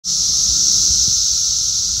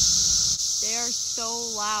They are so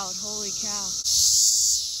loud. Holy cow.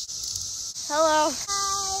 Hello.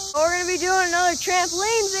 Hi. We're going to be doing another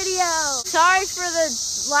trampoline video. Sorry for the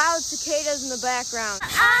loud cicadas in the background.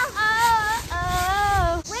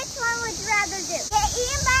 Which one would you rather do? Get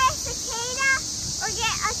eaten by a cicada or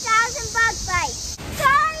get 1,000 bug bites?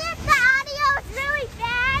 Sorry if the audio is really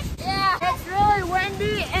bad. Yeah, it's really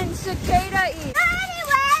windy and cicada-y.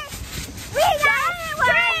 Anyway, we got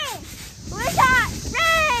rain. We got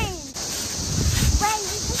rain. Rain,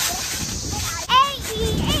 you just said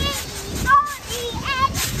A-E-A-E-R-E-N.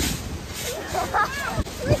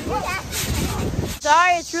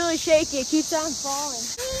 Sorry, it's really shaky. It keeps on falling.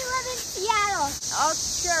 We live in Seattle. Oh,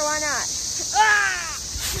 sure, why not?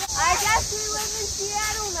 I guess we live in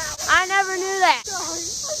Seattle now. I never knew that. Sorry.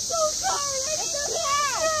 I'm so sorry.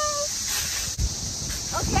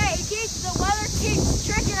 Okay, the weather keeps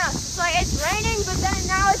tricking us. It's like it's raining, but then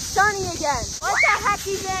now it's sunny again. What the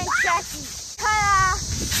hecky dang checky? Ta-da!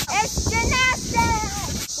 It's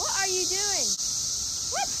gymnastics! What are you doing?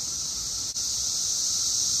 What?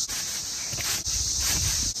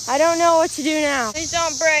 I don't know what to do now. Please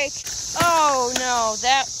don't break. Oh no,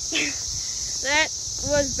 that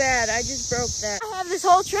was bad. I just broke that. I have this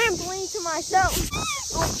whole trampoline to myself.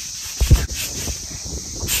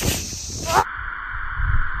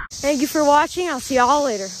 Thank you for watching. I'll see y'all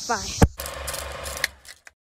later. Bye.